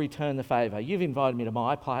will return the favour. You've invited me to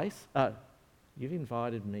my place. You've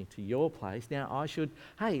invited me to your place. Now I should,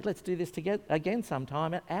 hey, let's do this together again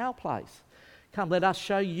sometime at our place. Come, let us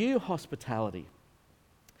show you hospitality.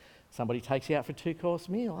 Somebody takes you out for a 2-course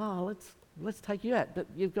meal. Oh, let's take you out, but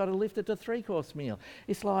you've got to lift it to a 3-course meal.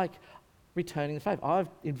 It's like returning the favour. I've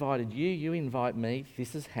invited you, you invite me.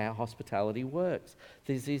 This is how hospitality works.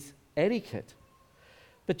 This is etiquette.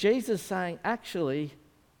 But Jesus is saying, actually,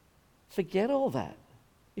 forget all that.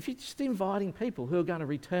 If you're just inviting people who are going to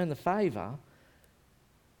return the favour,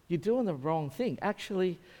 you're doing the wrong thing.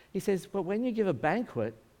 Actually, he says, but when you give a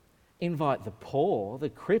banquet, invite the poor, the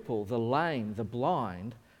crippled, the lame, the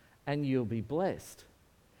blind, and you'll be blessed.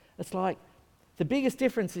 It's like the biggest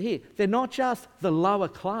difference here, they're not just the lower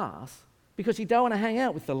class, because you don't want to hang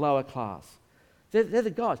out with the lower class. They're the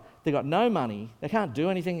guys. They've got no money. They can't do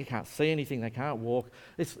anything. They can't see anything. They can't walk.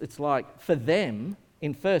 It's like, for them,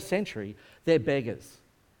 in first century, they're beggars.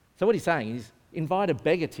 So what he's saying is, invite a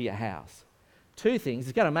beggar to your house. 2 things.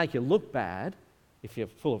 It's going to make you look bad. If you're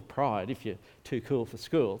full of pride, if you're too cool for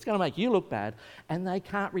school, it's going to make you look bad, and they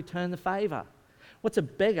can't return the favour. What's a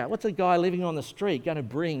beggar? What's a guy living on the street going to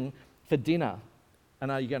bring for dinner?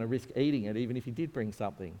 And are you going to risk eating it even if you did bring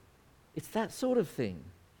something? It's that sort of thing.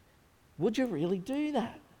 Would you really do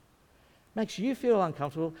that? Makes you feel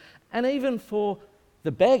uncomfortable. And even for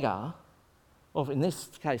the beggar, or in this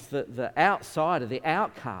case, the outsider, the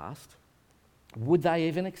outcast, would they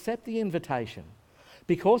even accept the invitation?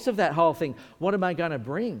 Because of that whole thing, what am I going to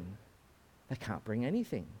bring? They can't bring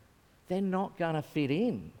anything. They're not going to fit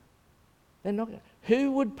in.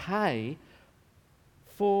 Who would pay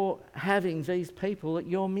for having these people at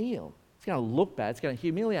your meal? It's going to look bad. It's going to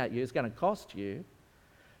humiliate you. It's going to cost you.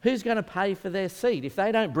 Who's going to pay for their seat? If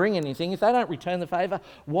they don't bring anything, if they don't return the favour,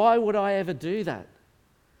 why would I ever do that?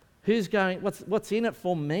 What's in it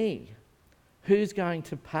for me? Who's going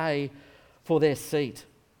to pay for their seat?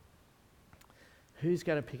 Who's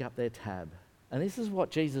going to pick up their tab? And this is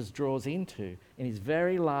what Jesus draws into in his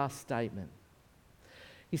very last statement.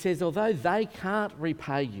 He says, although they can't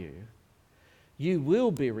repay you, you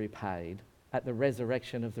will be repaid at the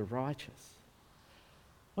resurrection of the righteous.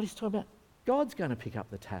 What he's talking about, God's going to pick up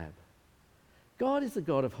the tab. God is the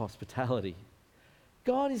God of hospitality.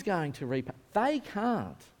 God is going to repay. They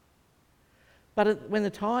can't. But when the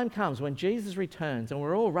time comes, when Jesus returns and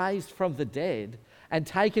we're all raised from the dead and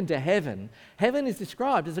taken to heaven, heaven is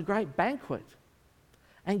described as a great banquet.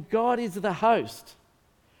 And God is the host.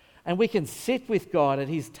 And we can sit with God at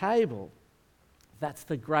his table. That's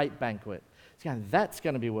the great banquet. That's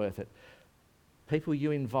going to be worth it. People you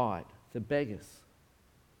invite, the beggars,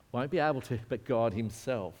 won't be able to, but God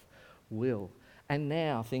himself will. And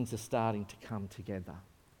now things are starting to come together.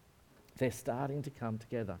 They're starting to come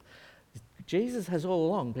together. Jesus has all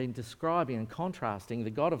along been describing and contrasting the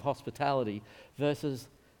God of hospitality versus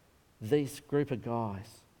this group of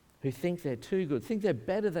guys who think they're too good, think they're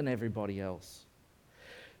better than everybody else.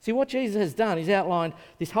 See, what Jesus has done, he's outlined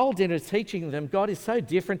this whole dinner teaching them God is so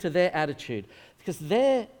different to their attitude because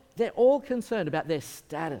they're all concerned about their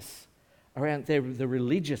status around the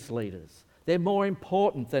religious leaders. They're more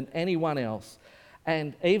important than anyone else.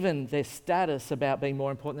 And even their status about being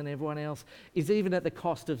more important than everyone else is even at the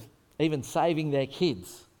cost of even saving their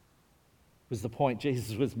kids, was the point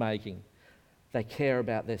Jesus was making. They care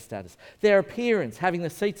about their status. Their appearance, having the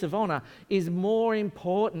seats of honour, is more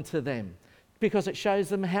important to them because it shows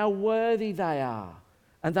them how worthy they are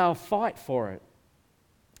and they'll fight for it.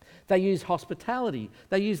 They use hospitality.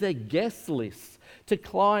 They use their guest lists to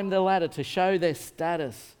climb the ladder, to show their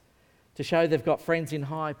status, to show they've got friends in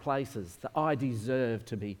high places, that I deserve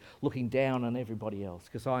to be looking down on everybody else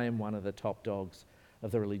because I am one of the top dogs of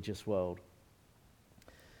the religious world.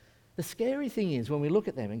 The scary thing is when we look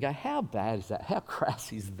at them and go, how bad is that? How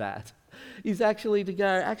crass is that? Is actually to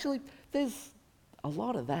go, there's a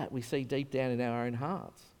lot of that we see deep down in our own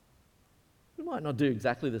hearts. We might not do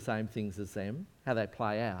exactly the same things as them, how they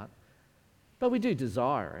play out, but we do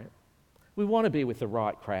desire it. We want to be with the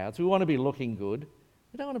right crowds. We want to be looking good.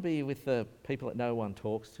 We don't want to be with the people that no one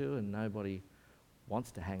talks to and nobody wants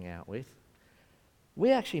to hang out with.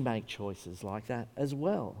 We actually make choices like that as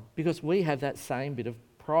well because we have that same bit of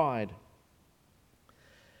pride.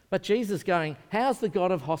 But Jesus going, how's the God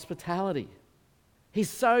of hospitality? He's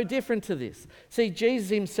so different to this. See, Jesus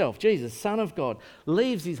himself, Jesus, Son of God,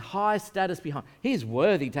 leaves his high status behind. He's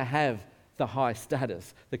worthy to have the high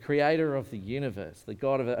status, the creator of the universe, the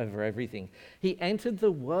God over everything. He entered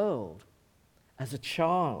the world as a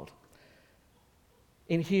child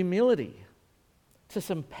in humility to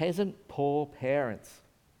some peasant poor parents.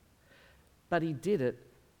 But he did it.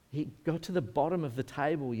 He got to the bottom of the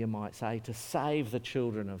table, you might say, to save the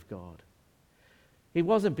children of God. He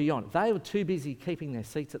wasn't beyond. They were too busy keeping their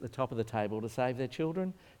seats at the top of the table to save their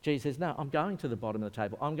children. Jesus says, no, I'm going to the bottom of the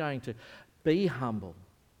table. I'm going to be humble.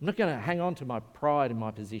 I'm not going to hang on to my pride and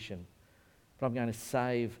my position, but I'm going to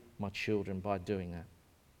save my children by doing that.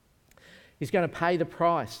 He's going to pay the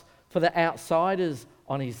price for the outsiders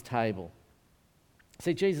on his table.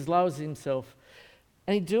 See, Jesus lowers himself,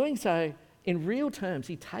 and in doing so, in real terms,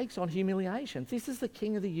 he takes on humiliation. This is the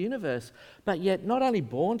King of the universe, but yet not only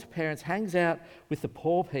born to parents, hangs out with the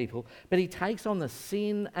poor people, but he takes on the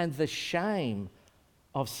sin and the shame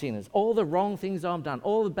of sinners. All the wrong things I've done,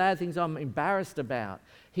 all the bad things I'm embarrassed about,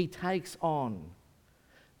 he takes on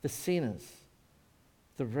the sinners,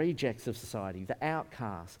 the rejects of society, the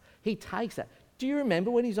outcasts. He takes that. Do you remember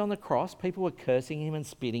when he's on the cross, people were cursing him and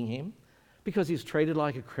spitting him because he was treated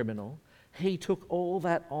like a criminal? He took all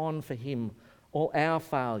that on for him, all our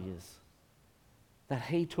failures, that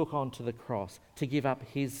he took onto the cross to give up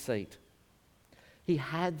his seat. He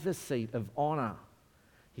had the seat of honour.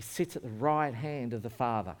 He sits at the right hand of the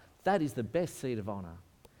Father. That is the best seat of honour.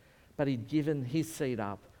 But he'd given his seat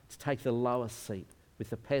up to take the lowest seat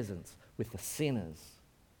with the peasants, with the sinners,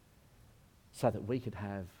 so that we could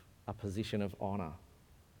have a position of honour.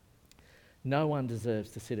 No one deserves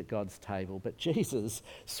to sit at God's table, but Jesus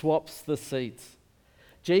swaps the seats.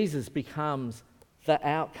 Jesus becomes the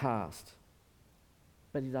outcast,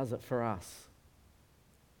 but he does it for us,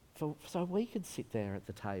 so we could sit there at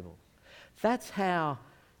the table. That's how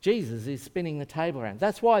Jesus is spinning the table around.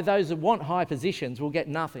 That's why those who want high positions will get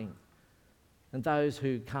nothing, and those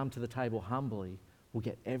who come to the table humbly will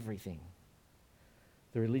get everything.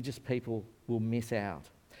 The religious people will miss out.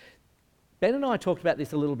 Ben and I talked about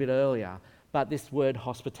this a little bit earlier, but this word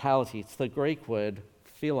hospitality, it's the Greek word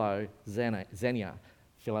philoxenia.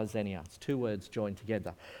 Philoxenia. It's two words joined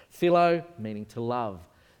together. Philo, meaning to love.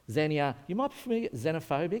 Xenia, you might be familiar,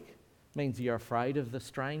 xenophobic, means you're afraid of the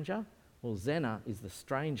stranger. Well, xena is the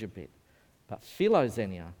stranger bit. But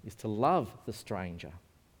philoxenia is to love the stranger,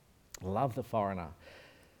 love the foreigner.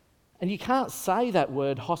 And you can't say that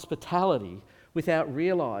word hospitality without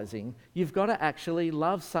realising you've got to actually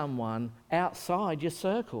love someone outside your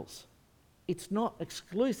circles. It's not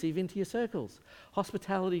exclusive into your circles.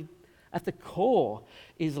 Hospitality at the core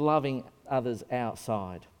is loving others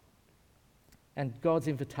outside. And God's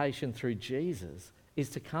invitation through Jesus is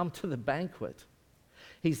to come to the banquet.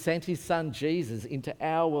 He sent his son Jesus into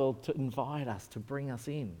our world to invite us, to bring us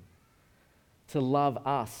in, to love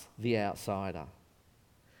us, the outsider.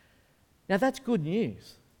 Now that's good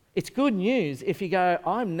news. It's good news if you go,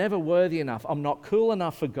 I'm never worthy enough, I'm not cool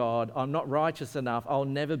enough for God, I'm not righteous enough, I'll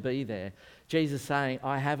never be there. Jesus saying,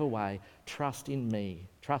 I have a way, trust in me,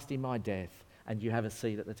 trust in my death, and you have a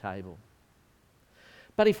seat at the table.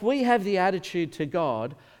 But if we have the attitude to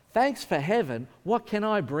God, thanks for heaven, what can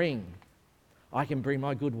I bring? I can bring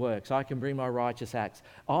my good works. I can bring my righteous acts.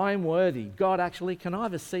 I'm worthy. God, actually, can I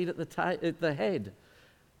have a seat at the head?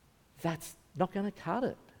 That's not going to cut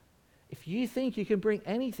it. If you think you can bring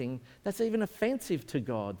anything, that's even offensive to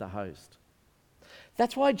God, the host.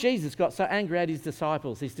 That's why Jesus got so angry at his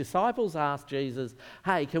disciples. His disciples asked Jesus,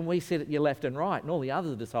 hey, can we sit at your left and right? And all the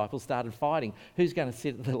other disciples started fighting. Who's going to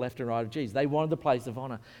sit at the left and right of Jesus? They wanted the place of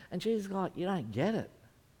honor. And Jesus was like, you don't get it.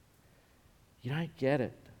 You don't get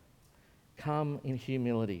it. Come in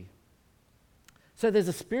humility. So there's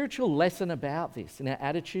a spiritual lesson about this in our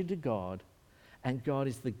attitude to God, and God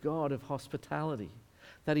is the God of hospitality,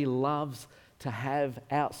 that he loves to have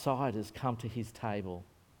outsiders come to his table.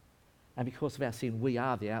 And because of our sin, we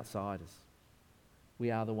are the outsiders.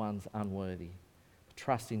 We are the ones unworthy.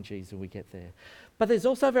 Trust in Jesus, we get there. But there's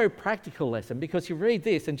also a very practical lesson, because you read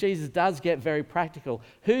this and Jesus does get very practical.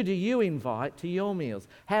 Who do you invite to your meals?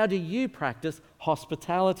 How do you practice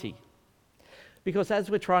hospitality? Because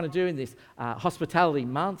as we're trying to do in this hospitality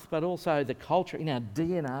month, but also the culture in our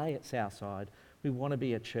DNA at Southside, we want to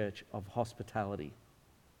be a church of hospitality.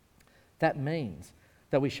 That means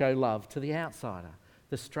that we show love to the outsider,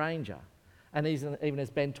 the stranger. And even as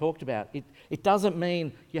Ben talked about, it doesn't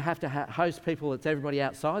mean you have to host people that's everybody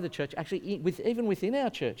outside the church. Actually, even within our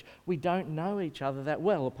church, we don't know each other that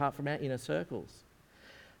well, apart from our inner circles.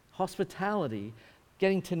 Hospitality,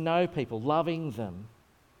 getting to know people, loving them,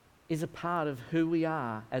 is a part of who we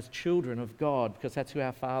are as children of God, because that's who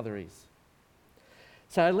our Father is.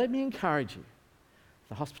 So let me encourage you,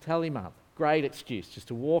 the Hospitality Month, great excuse just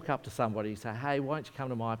to walk up to somebody and say, hey, why don't you come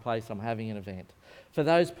to my place? I'm having an event. For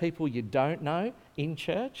those people you don't know in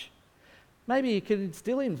church, maybe you can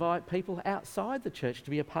still invite people outside the church to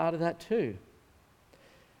be a part of that too.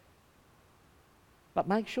 But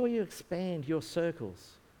make sure you expand your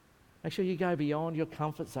circles. Make sure you go beyond your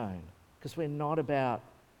comfort zone, because we're not about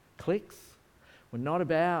cliques. We're not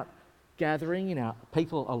about gathering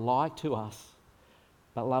people alike to us,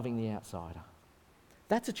 but loving the outsider.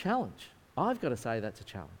 That's a challenge. I've got to say that's a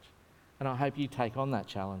challenge. And I hope you take on that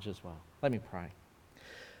challenge as well. Let me pray.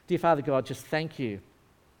 Dear Father God, just thank you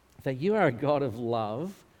that you are a God of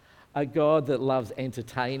love, a God that loves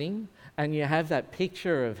entertaining, and you have that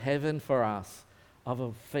picture of heaven for us, of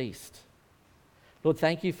a feast. Lord,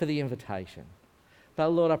 thank you for the invitation. But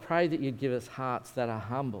Lord, I pray that you'd give us hearts that are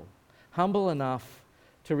humble enough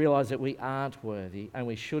to realise that we aren't worthy and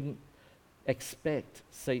we shouldn't expect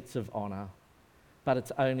seats of honour, but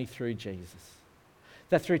it's only through Jesus.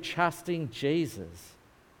 That through trusting Jesus,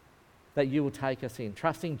 that you will take us in.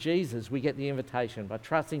 Trusting Jesus, we get the invitation. By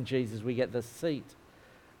trusting Jesus, we get the seat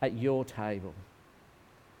at your table.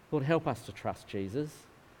 Lord, help us to trust Jesus,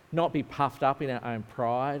 not be puffed up in our own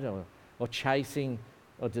pride or chasing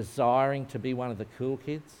or desiring to be one of the cool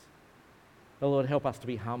kids. But Lord, help us to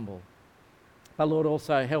be humble. But Lord,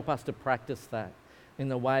 also help us to practice that in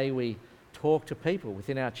the way we talk to people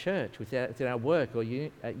within our church, within our work or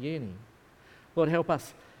at uni. Lord, help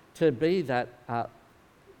us to be that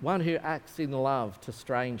one who acts in love to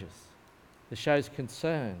strangers, that shows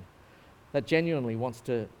concern, that genuinely wants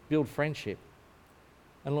to build friendship.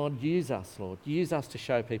 And Lord, use us to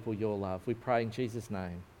show people your love. We pray in Jesus'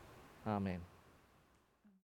 name. Amen.